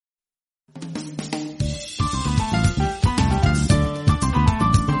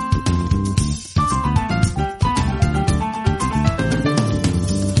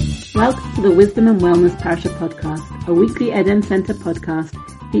Welcome to the Wisdom and Wellness Parshat podcast, a weekly Eden Center podcast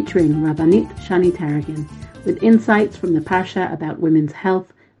featuring Rabbanit Shani Taragin, with insights from the Parsha about women's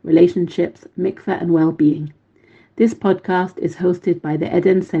health, relationships, mikveh, and well-being. This podcast is hosted by the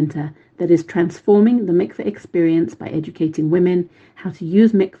Eden Center that is transforming the mikveh experience by educating women how to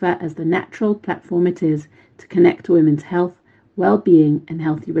use mikveh as the natural platform it is to connect to women's health, well-being, and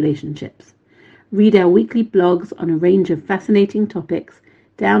healthy relationships. Read our weekly blogs on a range of fascinating topics,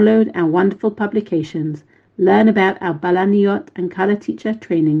 download our wonderful publications, learn about our Balaniot and Kala Teacher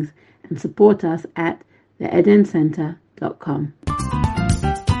trainings, and support us at theedencenter.com.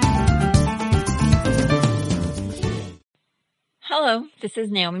 Hello, this is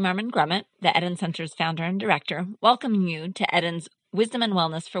Naomi Marmon-Grummet, the Eden Center's founder and director, welcoming you to Eden's Wisdom and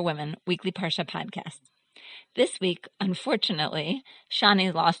Wellness for Women weekly Parsha podcast. This week, unfortunately,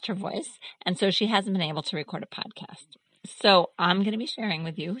 Shani lost her voice, and so she hasn't been able to record a podcast. So I'm going to be sharing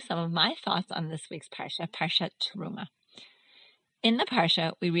with you some of my thoughts on this week's Parsha, Parshat Terumah. In the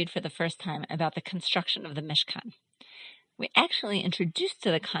Parsha, we read for the first time about the construction of the Mishkan. We actually introduced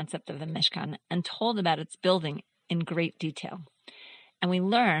to the concept of the Mishkan and told about its building in great detail. And we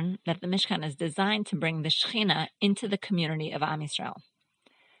learn that the Mishkan is designed to bring the Shekhina into the community of Am Yisrael.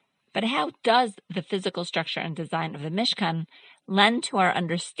 But how does the physical structure and design of the Mishkan lend to our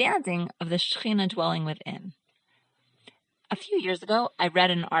understanding of the Shekhina dwelling within? A few years ago, I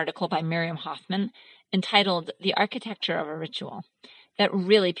read an article by Miriam Hoffman entitled The Architecture of a Ritual that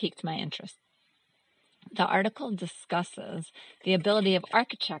really piqued my interest. The article discusses the ability of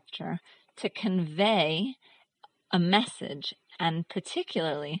architecture to convey a message, and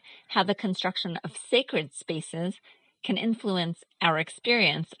particularly how the construction of sacred spaces can influence our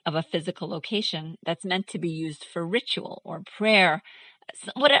experience of a physical location that's meant to be used for ritual or prayer,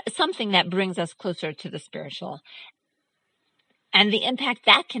 something that brings us closer to the spiritual, and the impact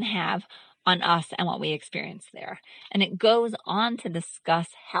that can have on us and what we experience there. And it goes on to discuss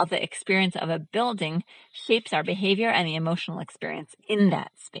how the experience of a building shapes our behavior and the emotional experience in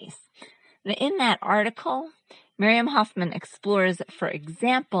that space. In that article, Miriam Hoffman explores, for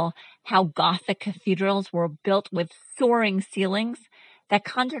example, how Gothic cathedrals were built with soaring ceilings that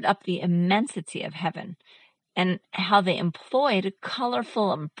conjured up the immensity of heaven, and how they employed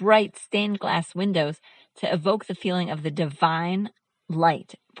colorful and bright stained glass windows to evoke the feeling of the divine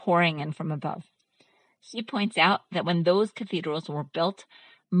light pouring in from above. She points out that when those cathedrals were built,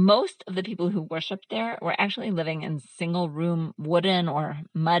 most of the people who worshipped there were actually living in single-room wooden or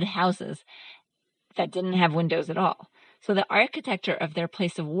mud houses that didn't have windows at all. So the architecture of their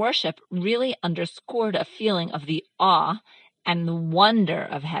place of worship really underscored a feeling of the awe and the wonder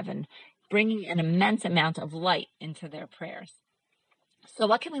of heaven, bringing an immense amount of light into their prayers. So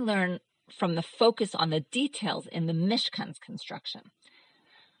what can we learn from the focus on the details in the Mishkan's construction?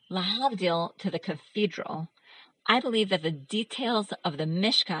 Lahavdil to the cathedral, I believe that the details of the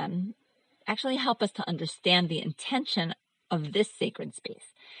Mishkan actually help us to understand the intention of this sacred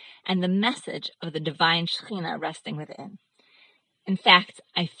space and the message of the divine Shekhina resting within. In fact,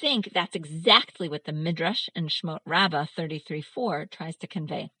 I think that's exactly what the Midrash in Shemot Rabbah 33:4 tries to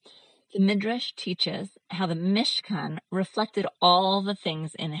convey. The Midrash teaches how the Mishkan reflected all the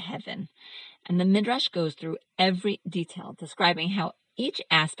things in heaven, and the Midrash goes through every detail, describing how each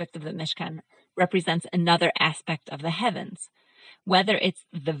aspect of the Mishkan represents another aspect of the heavens, whether it's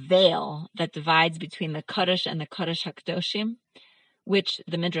the veil that divides between the Kodesh and the Kodesh HaKadoshim, which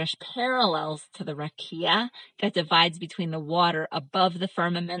the Midrash parallels to the Rakia that divides between the water above the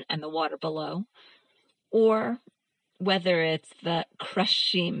firmament and the water below, or whether it's the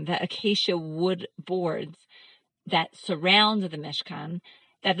krashim, the acacia wood boards that surround the Mishkan,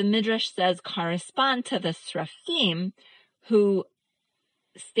 that the Midrash says correspond to the srafim who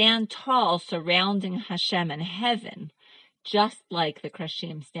stand tall surrounding Hashem in heaven, just like the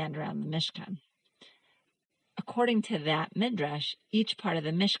krashim stand around the Mishkan. According to that Midrash, each part of the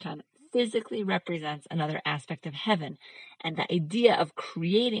Mishkan physically represents another aspect of heaven, and the idea of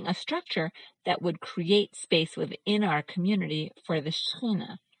creating a structure that would create space within our community for the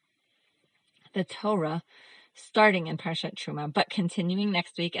Shekhina. The Torah, starting in Parshat Terumah, but continuing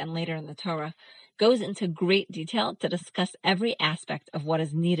next week and later in the Torah, goes into great detail to discuss every aspect of what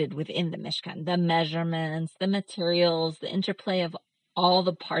is needed within the Mishkan, the measurements, the materials, the interplay of all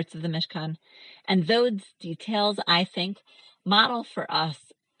the parts of the Mishkan. And those details, I think, model for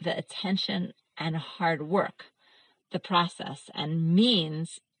us the attention and hard work, the process and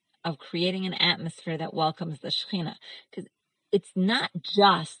means of creating an atmosphere that welcomes the Shekhina. Because it's not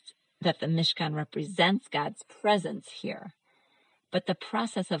just that the Mishkan represents God's presence here, but the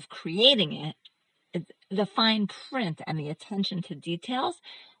process of creating it, the fine print and the attention to details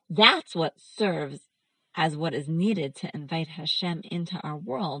That's what serves as what is needed to invite Hashem into our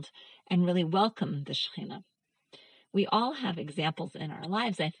world and really welcome the Shekhina. We all have examples in our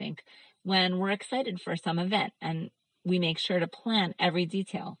lives, I think, when we're excited for some event and we make sure to plan every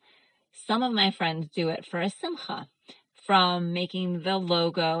detail. Some of my friends do it for a simcha, from making the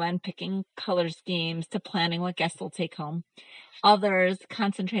logo and picking color schemes to planning what guests will take home. Others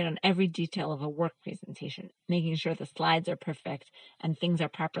concentrate on every detail of a work presentation, making sure the slides are perfect and things are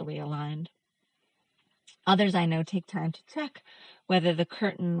properly aligned. Others I know take time to check whether the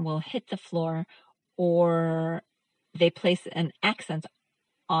curtain will hit the floor, or they place an accent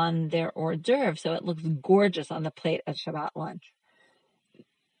on their hors d'oeuvre so it looks gorgeous on the plate at Shabbat lunch.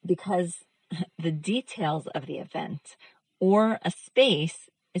 Because the details of the event or a space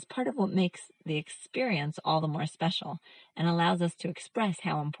is part of what makes the experience all the more special and allows us to express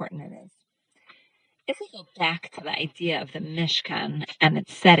how important it is. If we go back to the idea of the Mishkan and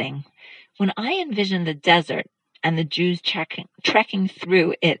its setting, when I envision the desert and the Jews trekking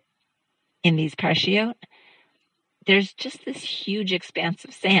through it in these parshiot, there's just this huge expanse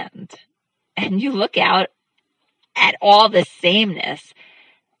of sand. And you look out at all the sameness.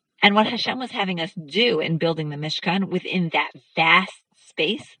 And what Hashem was having us do in building the Mishkan within that vast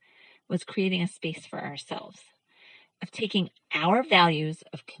space was creating a space for ourselves, of taking our values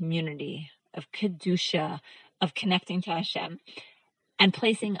of community, of Kedusha, of connecting to Hashem, and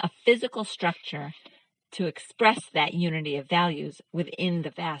placing a physical structure to express that unity of values within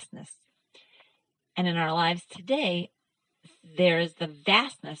the vastness. And in our lives today, there is the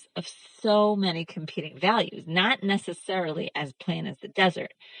vastness of so many competing values, not necessarily as plain as the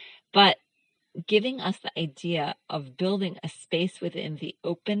desert, but giving us the idea of building a space within the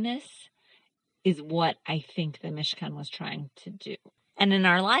openness is what I think the Mishkan was trying to do. And in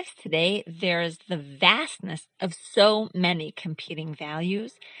our lives today, there's the vastness of so many competing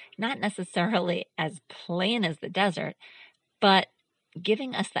values, not necessarily as plain as the desert, but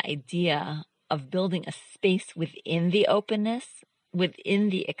giving us the idea of building a space within the openness, within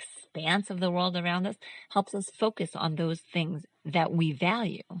the expanse of the world around us, helps us focus on those things that we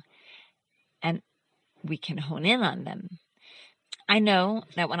value. And we can hone in on them. I know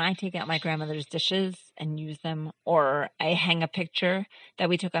that when I take out my grandmother's dishes and use them, or I hang a picture that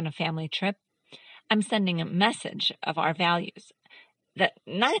we took on a family trip, I'm sending a message of our values. That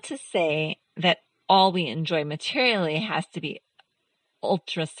not to say that all we enjoy materially has to be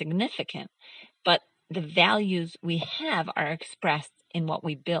ultra significant, but the values we have are expressed in what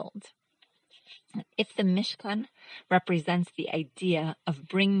we build. If the Mishkan represents the idea of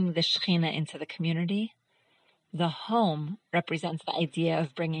bringing the Shekhina into the community, the home represents the idea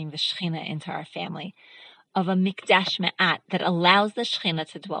of bringing the Shekhina into our family, of a mikdash me'at that allows the Shekhina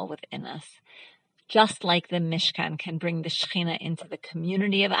to dwell within us. Just like the Mishkan can bring the Shekhina into the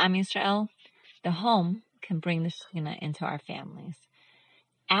community of Am Yisrael, the home can bring the Shekhina into our families.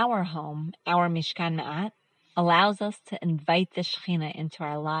 Our home, our Mishkan me'at, allows us to invite the Shekhina into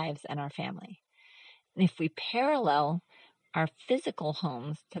our lives and our family. And if we parallel our physical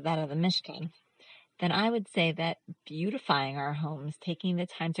homes to that of the Mishkan, then I would say that beautifying our homes, taking the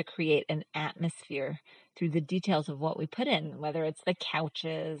time to create an atmosphere through the details of what we put in, whether it's the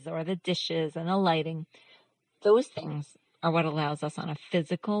couches or the dishes and the lighting, those things are what allows us on a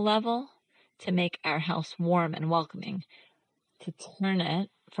physical level to make our house warm and welcoming, to turn it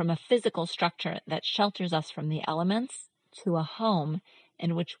from a physical structure that shelters us from the elements to a home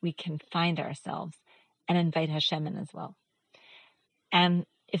in which we can find ourselves and invite Hashem in as well. And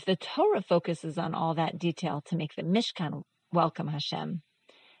if the Torah focuses on all that detail to make the Mishkan welcome Hashem,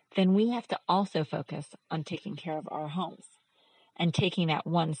 then we have to also focus on taking care of our homes. And taking that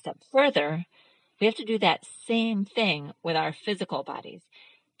one step further, we have to do that same thing with our physical bodies,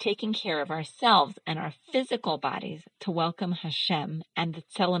 taking care of ourselves and our physical bodies to welcome Hashem and the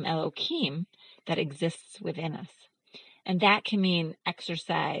Tzelem Elokim that exists within us. And that can mean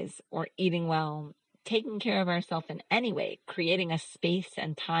exercise or eating well, taking care of ourselves in any way, creating a space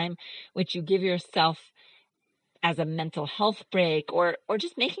and time which you give yourself as a mental health break, or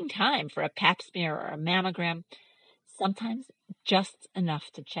just making time for a pap smear or a mammogram, sometimes just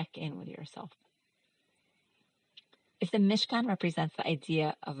enough to check in with yourself. If the Mishkan represents the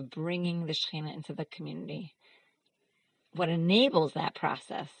idea of bringing the Shekhina into the community, what enables that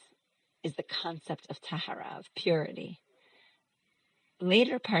process is the concept of tahara, of purity.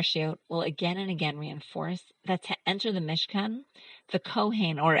 Later Parshiot will again and again reinforce that to enter the Mishkan, the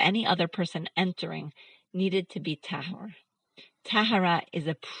Kohen or any other person entering needed to be tahor. Tahara is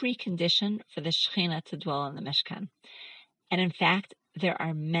a precondition for the Shekhina to dwell in the Mishkan. And in fact, there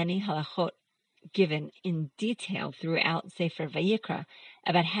are many halachot given in detail throughout Sefer Vayikra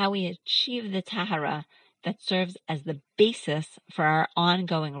about how we achieve the tahara that serves as the basis for our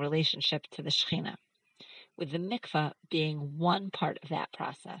ongoing relationship to the Shekhina, with the mikveh being one part of that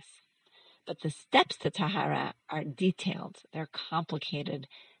process. But the steps to tahara are detailed, they're complicated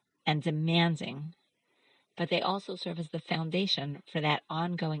and demanding, but they also serve as the foundation for that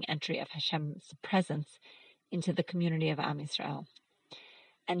ongoing entry of Hashem's presence into the community of Am Yisrael.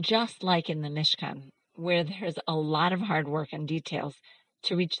 And just like in the Mishkan, where there's a lot of hard work and details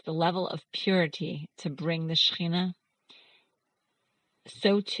to reach the level of purity to bring the Shekhina,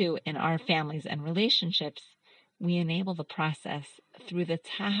 so too in our families and relationships, we enable the process through the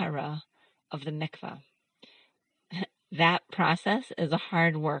tahara of the mikveh. That process is a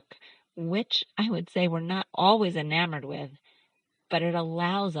hard work, which I would say we're not always enamored with, but it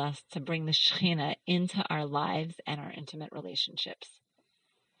allows us to bring the Shekhina into our lives and our intimate relationships.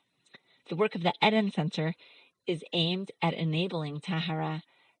 The work of the Eden Center is aimed at enabling tahara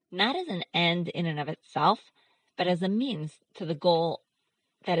not as an end in and of itself, but as a means to the goal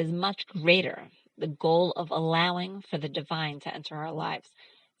that is much greater, the goal of allowing for the divine to enter our lives,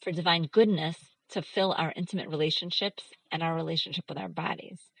 for divine goodness to fill our intimate relationships and our relationship with our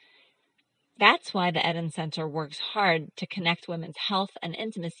bodies. That's why the Eden Center works hard to connect women's health and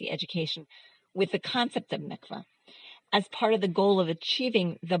intimacy education with the concept of mikveh, as part of the goal of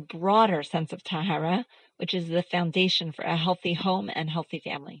achieving the broader sense of tahara, which is the foundation for a healthy home and healthy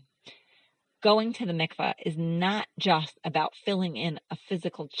family. Going to the mikveh is not just about filling in a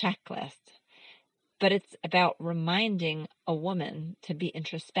physical checklist, but it's about reminding a woman to be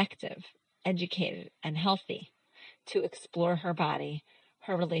introspective, educated, and healthy, to explore her body,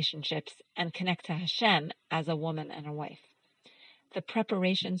 her relationships, and connect to Hashem as a woman and a wife. The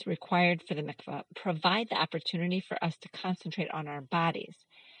preparations required for the mikveh provide the opportunity for us to concentrate on our bodies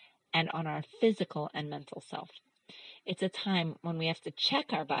and on our physical and mental self. It's a time when we have to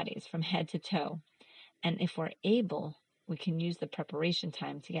check our bodies from head to toe, and if we're able, we can use the preparation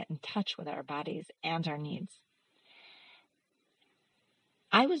time to get in touch with our bodies and our needs.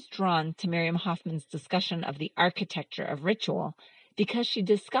 I was drawn to Miriam Hoffman's discussion of the architecture of ritual because she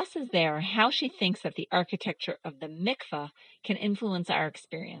discusses there how she thinks that the architecture of the mikveh can influence our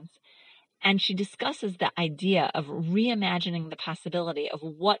experience. And she discusses the idea of reimagining the possibility of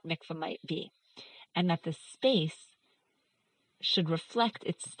what mikveh might be, and that the space should reflect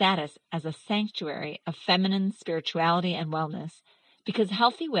its status as a sanctuary of feminine spirituality and wellness, because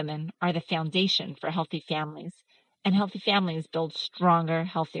healthy women are the foundation for healthy families, and healthy families build stronger,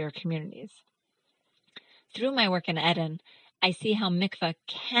 healthier communities. Through my work in Eden, I see how mikveh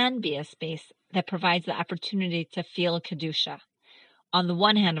can be a space that provides the opportunity to feel Kedusha. On the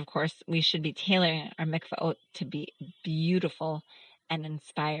one hand, of course, we should be tailoring our mikveh to be beautiful and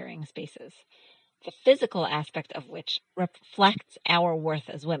inspiring spaces, the physical aspect of which reflects our worth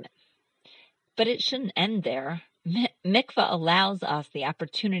as women. But it shouldn't end there. Mikveh allows us the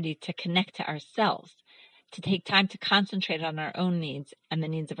opportunity to connect to ourselves, to take time to concentrate on our own needs and the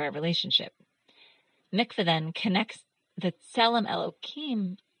needs of our relationship. Mikveh then connects the Tselem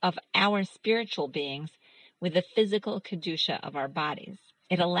Elokim of our spiritual beings with the physical Kedusha of our bodies.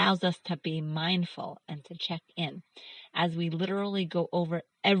 It allows us to be mindful and to check in as we literally go over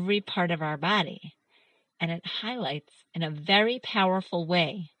every part of our body. And it highlights in a very powerful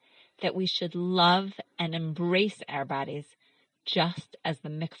way that we should love and embrace our bodies just as the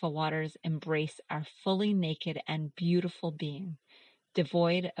mikveh waters embrace our fully naked and beautiful being,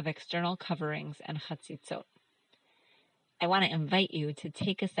 devoid of external coverings and chatzitzot. I want to invite you to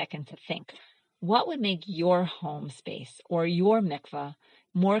take a second to think, what would make your home space or your mikveh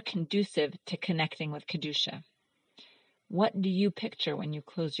more conducive to connecting with Kedusha? What do you picture when you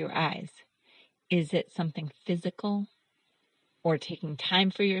close your eyes? Is it something physical or taking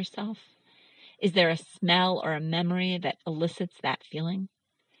time for yourself? Is there a smell or a memory that elicits that feeling?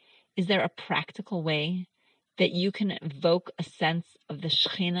 Is there a practical way that you can evoke a sense of the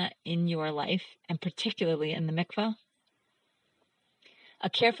Shekhina in your life, and particularly in the mikveh? A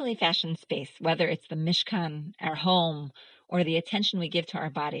carefully fashioned space, whether it's the Mishkan, our home, or the attention we give to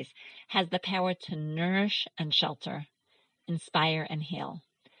our bodies, has the power to nourish and shelter, inspire and heal.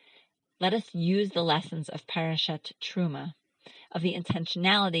 Let us use the lessons of Parshat Terumah, of the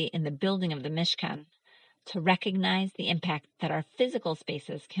intentionality in the building of the Mishkan, to recognize the impact that our physical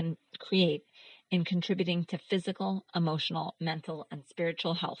spaces can create in contributing to physical, emotional, mental, and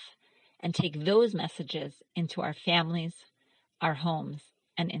spiritual health, and take those messages into our families, our homes,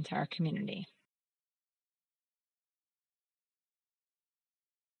 and into our community.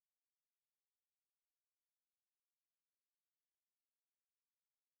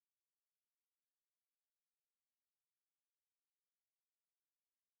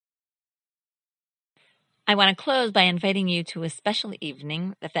 I want to close by inviting you to a special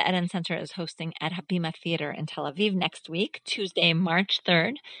evening that the Eden Center is hosting at Habima Theater in Tel Aviv next week, Tuesday, March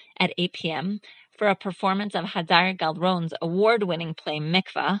 3rd at 8 p.m. for a performance of Hadar Galron's award-winning play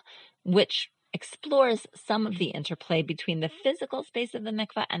Mikvah, which explores some of the interplay between the physical space of the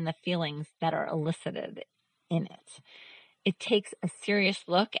mikvah and the feelings that are elicited in it. It takes a serious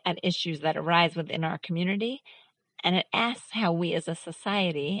look at issues that arise within our community, and it asks how we as a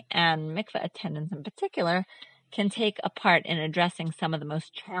society, and mikvah attendants in particular, can take a part in addressing some of the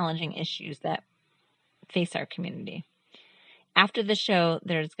most challenging issues that face our community. After the show,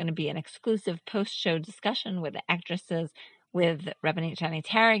 there's going to be an exclusive post-show discussion with the actresses, with Rabbanit Shani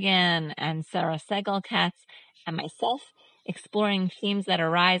Tarragon and Sarah Segal-Katz and myself, exploring themes that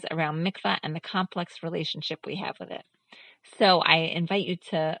arise around mikvah and the complex relationship we have with it. So I invite you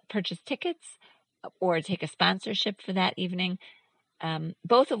to purchase tickets or take a sponsorship for that evening,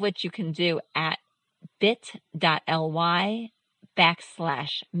 both of which you can do at bit.ly/mikvah,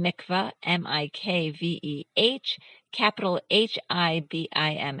 MIKVEH, capital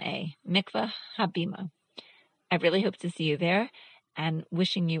HIBIMA, Mikvah Habima. I really hope to see you there, and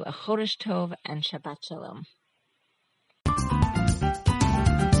wishing you a Chodesh Tov and Shabbat Shalom.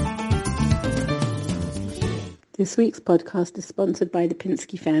 This week's podcast is sponsored by the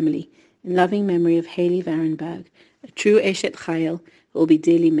Pinsky family, in loving memory of Haley Varenberg, a true Eshet Chayil who will be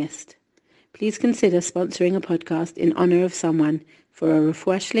dearly missed. Please consider sponsoring a podcast in honor of someone for a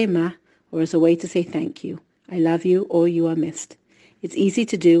refuah shlema or as a way to say thank you. I love you or you are missed. It's easy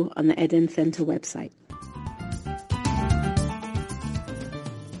to do on the Eden Center website.